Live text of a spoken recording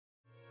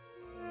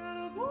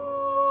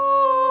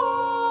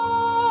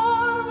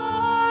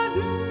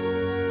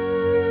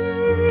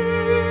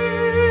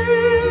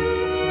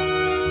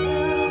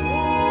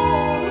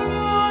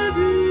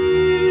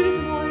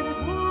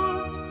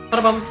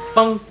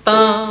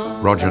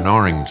Roger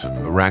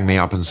Norrington rang me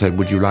up and said,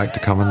 would you like to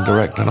come and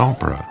direct an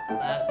opera?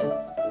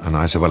 And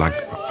I said, well,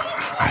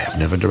 I have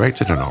never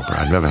directed an opera.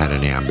 I've never had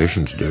any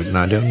ambition to do it, and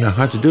I don't know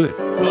how to do it.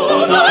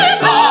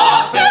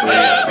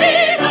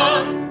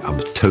 I'm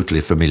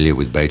totally familiar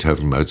with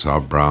Beethoven,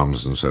 Mozart,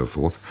 Brahms, and so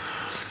forth,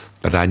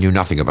 but I knew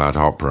nothing about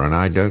opera,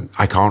 and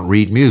I can't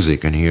read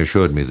music, and he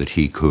assured me that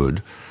he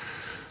could,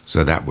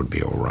 so that would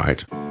be all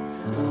right.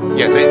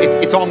 Yes,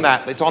 it's on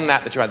that you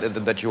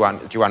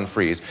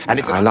unfreeze.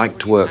 And I like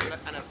to work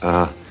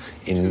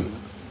in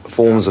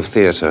forms of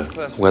theatre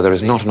where there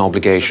is not an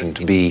obligation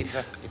to be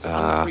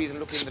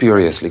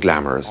spuriously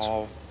glamorous.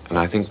 And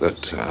I think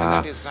that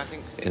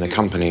in a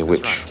company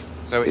which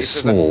is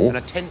small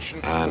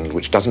and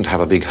which doesn't have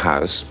a big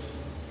house,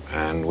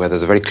 and where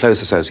there's a very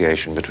close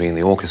association between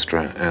the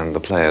orchestra and the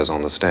players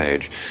on the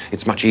stage,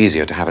 it's much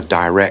easier to have a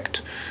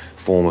direct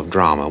form of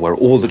drama where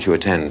all that you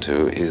attend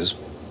to is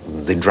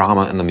the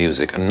drama and the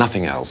music and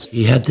nothing else.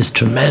 He had this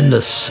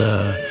tremendous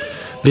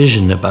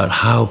vision about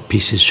how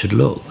pieces should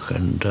look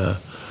and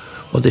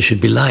what they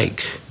should be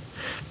like,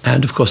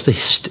 and of course the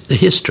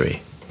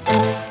history.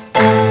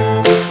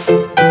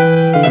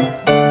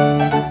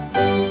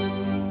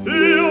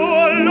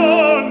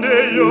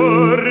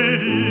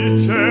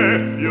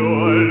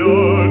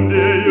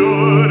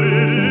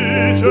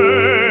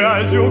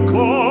 As you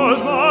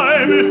cause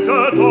my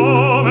bitter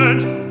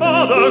torment,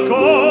 are the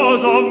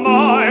cause of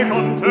my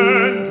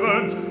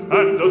contentment,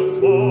 and the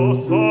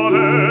source of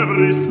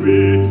every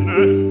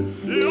sweetness.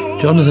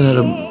 Jonathan had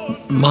a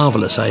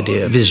marvellous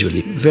idea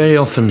visually. Very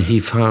often he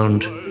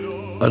found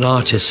an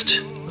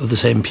artist of the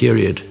same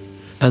period,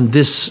 and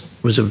this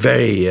was a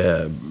very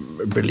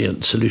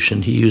brilliant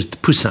solution. He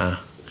used Poussin,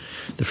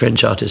 the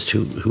French artist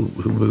who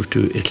moved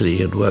to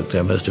Italy and worked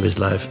there most of his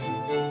life.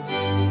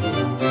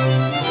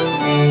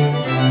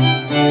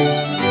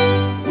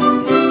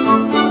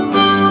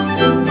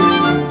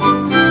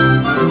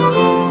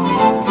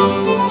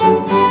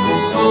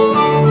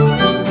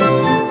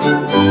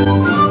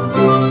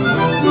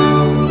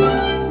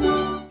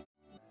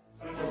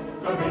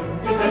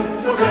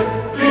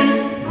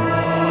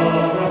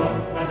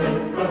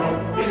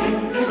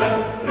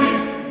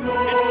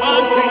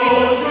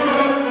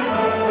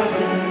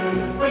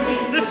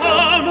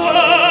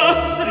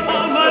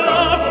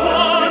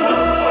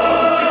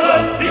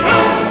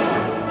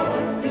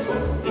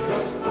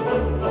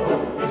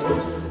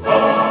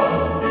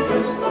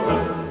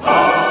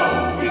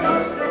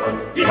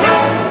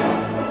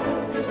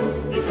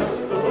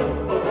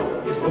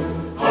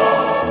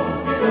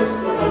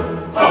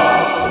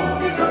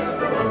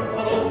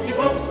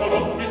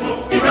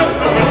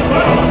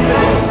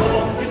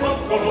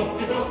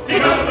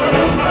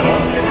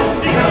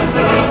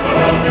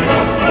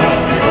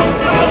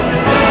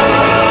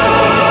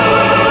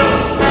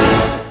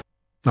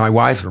 My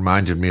wife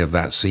reminded me of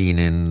that scene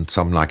in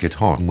Some Like It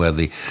Hot, where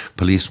the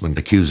policeman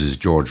accuses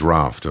George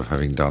Raft of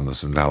having done the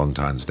St.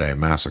 Valentine's Day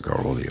massacre,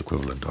 or the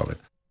equivalent of it.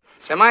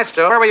 Say,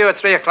 Maestro, where were you at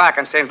 3 o'clock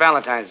on St.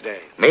 Valentine's Day?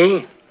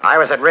 Me? I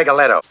was at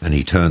Rigoletto. And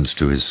he turns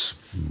to his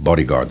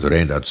bodyguard,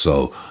 "Ain't that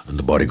so?" And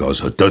the bodyguard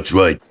says, "That's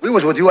right." We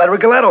was with you at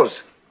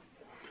Rigoletto's.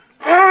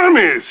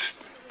 Hermes!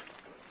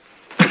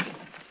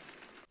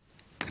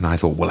 And I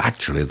thought, well,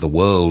 actually, the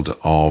world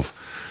of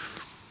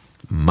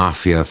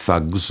mafia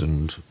thugs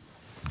and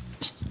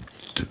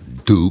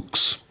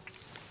dukes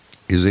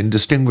is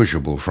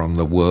indistinguishable from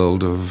the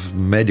world of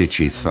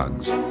Medici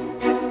thugs.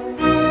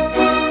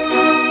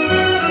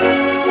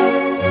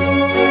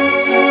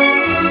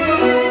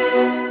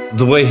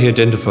 The way he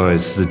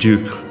identifies the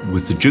Duke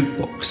with the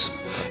jukebox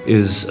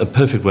is a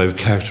perfect way of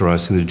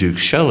characterizing the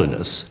Duke's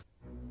shallowness.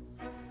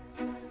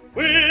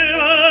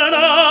 Women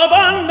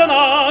abandon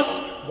us,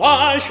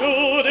 why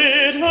should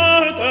it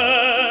hurt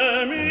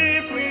them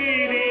if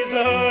we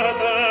desert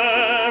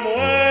them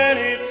when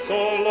it's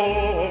all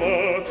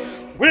over?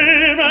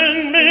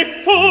 Women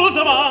make fools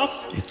of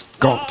us. It's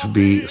got to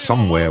be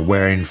somewhere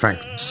where, in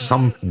fact,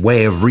 some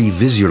way of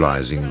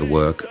revisualizing the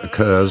work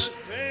occurs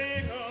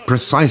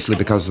precisely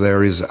because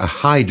there is a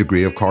high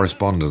degree of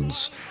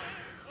correspondence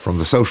from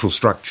the social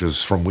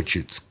structures from which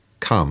it's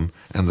come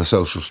and the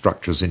social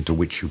structures into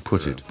which you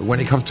put it. But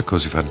when it comes to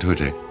Così fan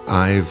tutte,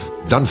 I've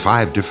done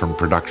 5 different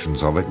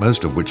productions of it,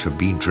 most of which have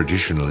been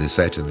traditionally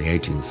set in the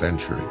 18th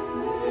century.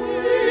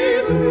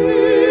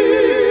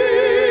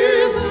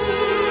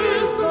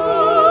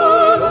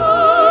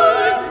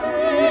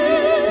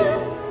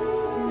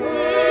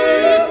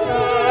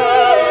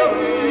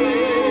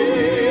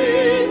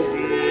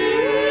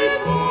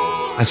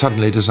 I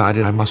suddenly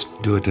decided I must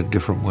do it a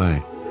different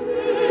way.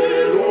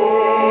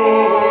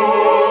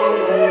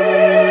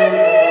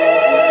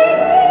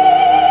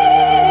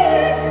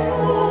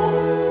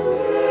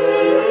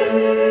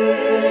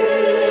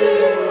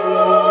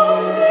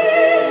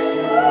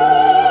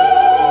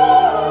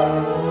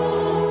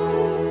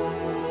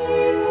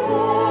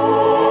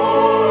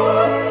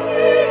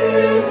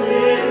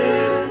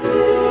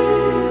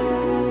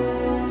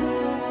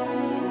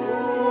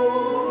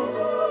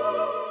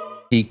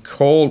 He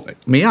called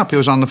me up. He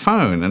was on the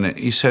phone, and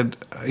he said,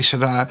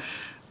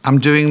 "I'm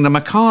doing the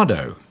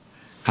Mikado."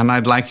 and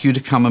I'd like you to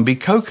come and be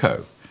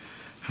Coco.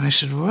 And I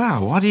said,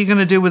 wow, what are you going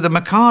to do with the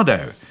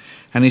Mikado?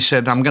 And he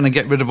said, I'm going to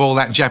get rid of all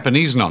that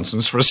Japanese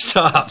nonsense for a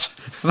start.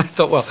 And I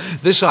thought, well,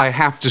 this I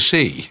have to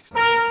see.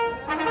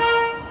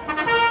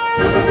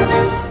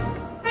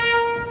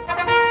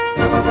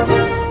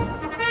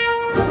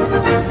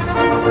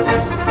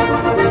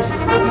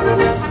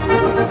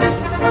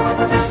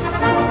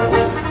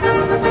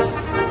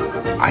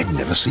 I'd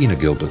never seen a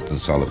Gilbert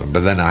and Sullivan,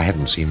 but then I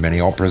hadn't seen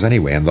many operas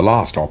anyway, and the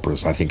last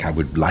operas I think I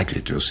would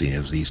likely to have seen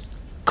as these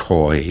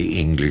coy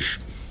English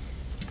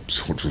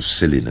sort of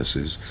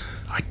sillinesses.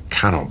 I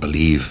cannot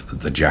believe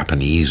the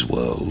Japanese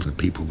world, the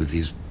people with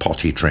these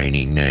potty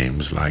training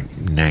names like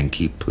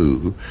Nanki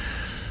Poo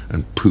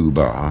and Pooh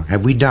Bar.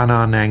 Have we done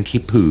our Nanki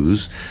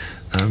Poos?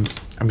 I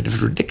mean, it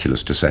was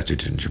ridiculous to set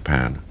it in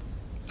Japan.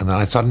 And then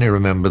I suddenly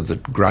remembered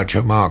that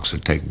Groucho Marx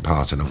had taken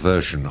part in a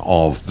version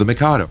of The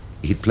Mikado.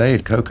 He'd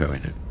played Coco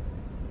in it.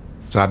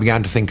 So I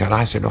began to think, and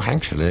I said, oh,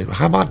 actually,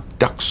 how about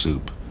duck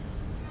soup?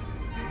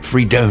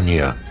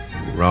 Fredonia,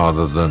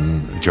 rather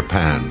than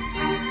Japan.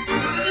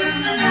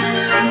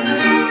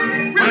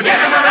 We'll give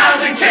him a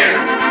rousing cheer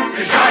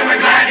to show him we're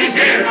glad he's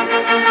here.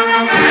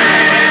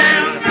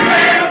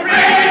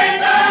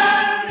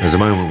 There's a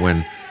moment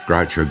when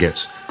Groucho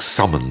gets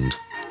summoned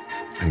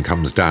and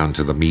comes down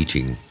to the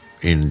meeting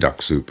in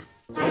Duck Soup.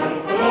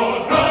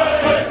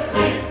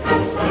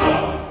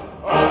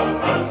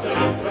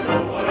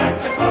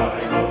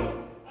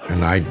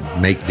 And I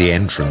make the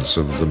entrance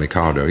of the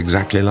Mikado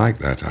exactly like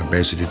that. I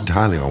base it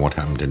entirely on what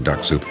happened in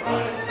Duck Soup.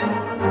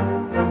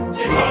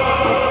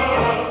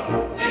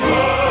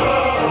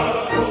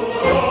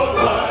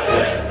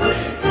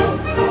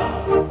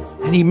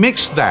 And he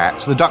mixed that,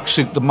 the Duck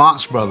Soup, the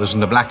Marx Brothers,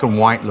 and the black and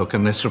white look,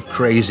 and this sort of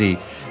crazy,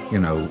 you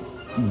know,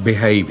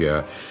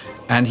 behaviour.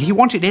 And he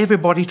wanted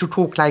everybody to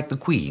talk like the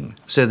Queen.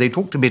 So they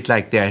talked a bit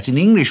like that in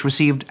English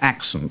received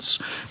accents,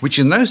 which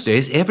in those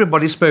days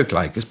everybody spoke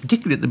like,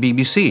 particularly at the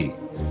BBC.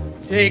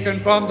 Taken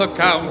from the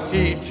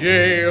county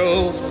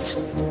jail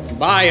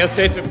by a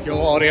set of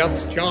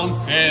curious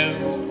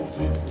chances,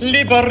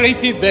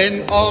 liberated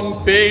then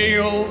on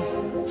bail,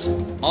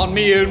 on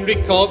me own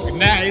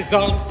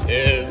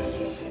recognizances.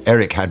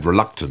 Eric had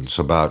reluctance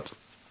about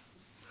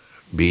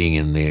being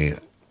in the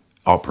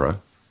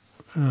opera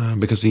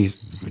because he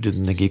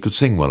didn't think he could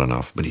sing well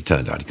enough, but he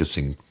turned out he could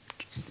sing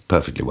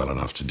perfectly well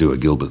enough to do a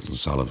Gilbert and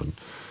Sullivan.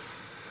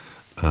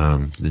 There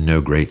are no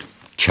great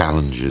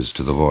challenges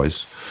to the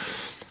voice,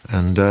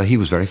 and he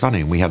was very funny,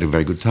 and we had a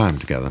very good time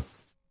together.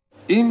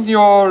 In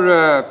your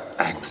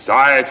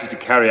anxiety to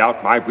carry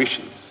out my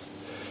wishes,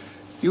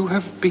 you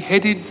have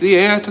beheaded the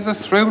heir to the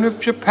throne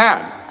of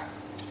Japan.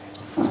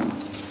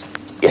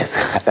 Yes,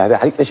 I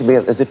think there should be,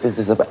 as if this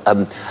is a...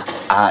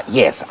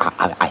 yes,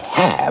 I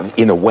have,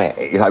 in a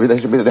way. I mean, there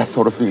should be that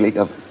sort of feeling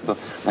of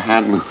the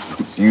hand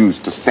movements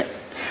used to set...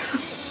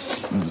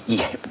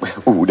 Yeah,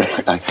 ooh,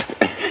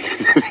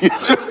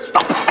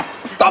 stop that,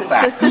 stop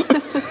that.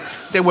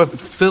 They were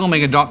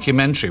filming a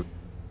documentary,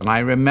 and I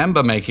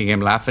remember making him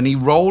laugh, and he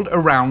rolled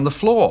around the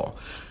floor.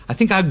 I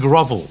think I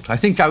grovelled. I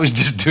think I was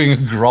just doing a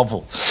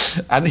grovel.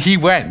 And he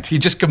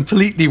just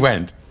completely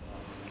went.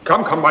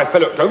 Come, come, my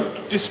fellow,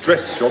 don't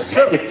distress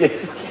yourself.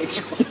 Yes,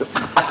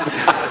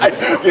 I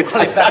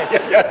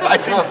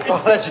do.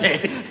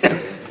 Apology.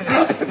 Yes,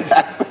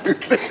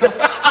 absolutely.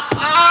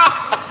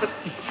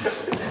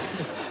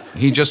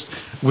 He just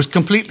was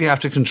completely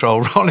out of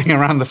control, rolling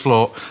around the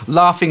floor,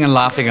 laughing and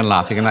laughing and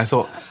laughing. And I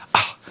thought,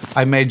 oh,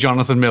 I made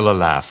Jonathan Miller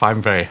laugh. I'm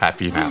very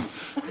happy now.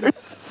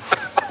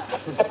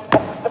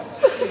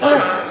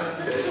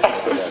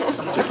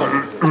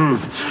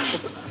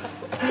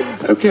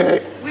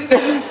 Okay.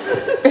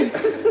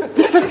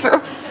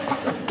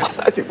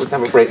 I think let's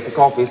have a break for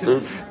coffee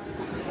soon.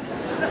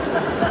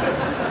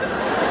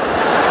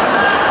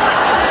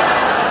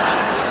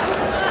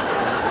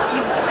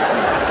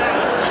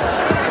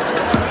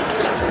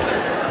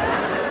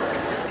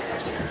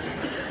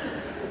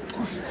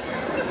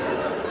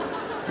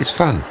 It's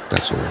fun,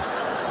 that's all.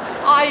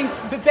 I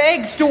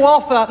beg to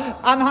offer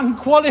an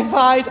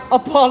unqualified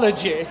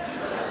apology.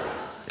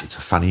 It's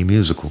a funny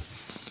musical.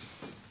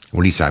 Or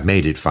at least I've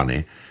made it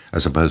funny,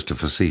 as opposed to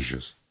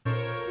facetious.